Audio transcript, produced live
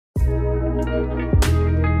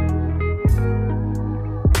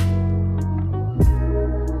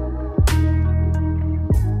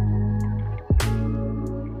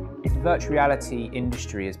The virtual reality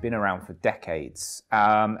industry has been around for decades,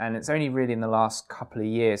 and it's only really in the last couple of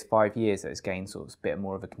years, 5 years, that it's gained sort of a bit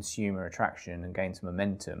more of a consumer attraction and gained some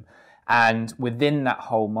momentum. And within that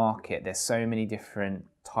whole market, there's so many different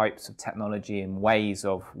types of technology and ways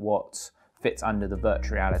of what fits under the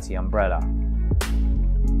virtual reality umbrella.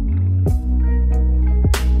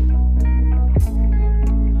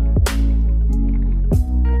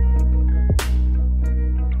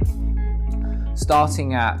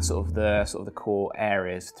 Starting at sort of the core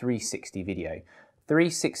areas, 360 video.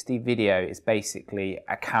 360 video is basically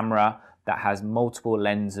a camera that has multiple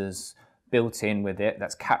lenses built in with it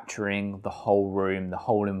that's capturing the whole room, the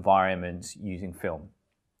whole environment using film.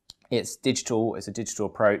 It's digital, it's a digital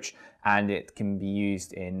approach, and it can be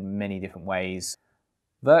used in many different ways.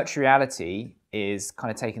 Virtual reality is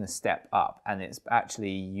kind of taking a step up, and it's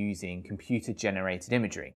actually using computer-generated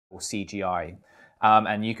imagery, or CGI.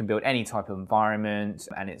 And you can build any type of environment,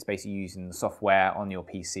 and it's basically using the software on your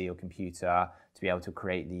PC or computer to be able to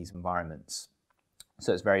create these environments.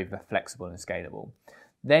 So it's very flexible and scalable.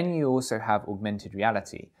 Then you also have augmented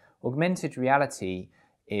reality. Augmented reality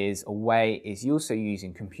is you're also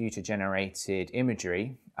using computer-generated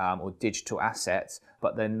imagery or digital assets,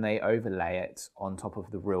 but then they overlay it on top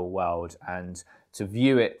of the real world. And to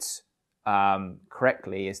view it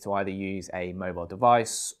correctly is to either use a mobile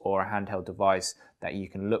device or a handheld device that you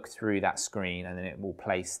can look through that screen, and then it will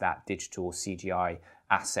place that digital CGI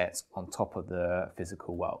asset on top of the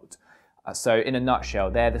physical world. So in a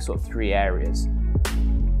nutshell, they're the sort of three areas.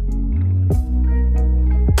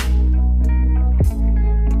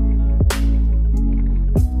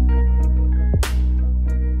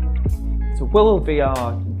 So will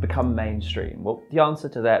VR become mainstream? Well, the answer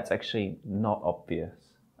to that's actually not obvious.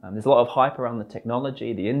 There's a lot of hype around the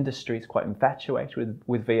technology. The industry is quite infatuated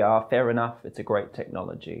with VR. Fair enough, it's a great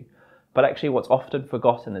technology. But actually what's often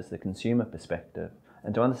forgotten is the consumer perspective.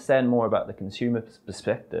 And to understand more about the consumer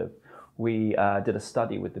perspective, we did a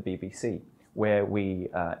study with the BBC where we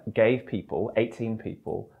gave people, 18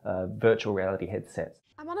 people, virtual reality headsets.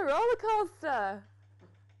 I'm on a roller coaster.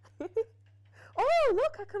 Oh,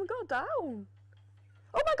 look, I can go down.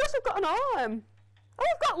 Oh my gosh, I've got an arm. Oh,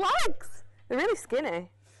 I've got legs. They're really skinny.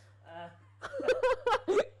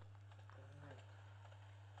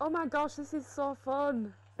 Oh my gosh, this is so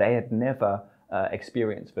fun. They had never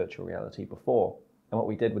experienced virtual reality before. And what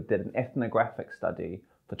we did an ethnographic study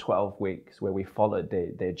for 12 weeks where we followed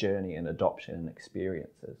their journey and adoption and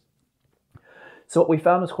experiences. So what we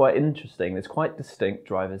found was quite interesting. There's quite distinct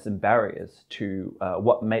drivers and barriers to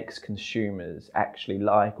what makes consumers actually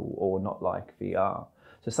like or not like VR.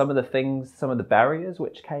 So some of the barriers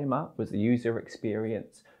which came up was the user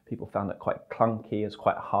experience. People found it quite clunky. It's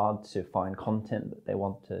quite hard to find content that they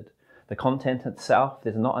wanted. The content itself,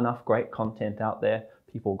 there's not enough great content out there.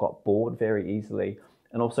 People got bored very easily.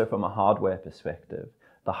 And also from a hardware perspective,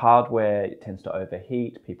 the hardware tends to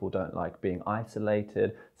overheat. People don't like being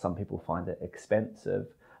isolated. Some people find it expensive.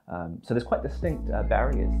 So there's quite distinct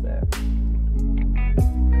barriers there.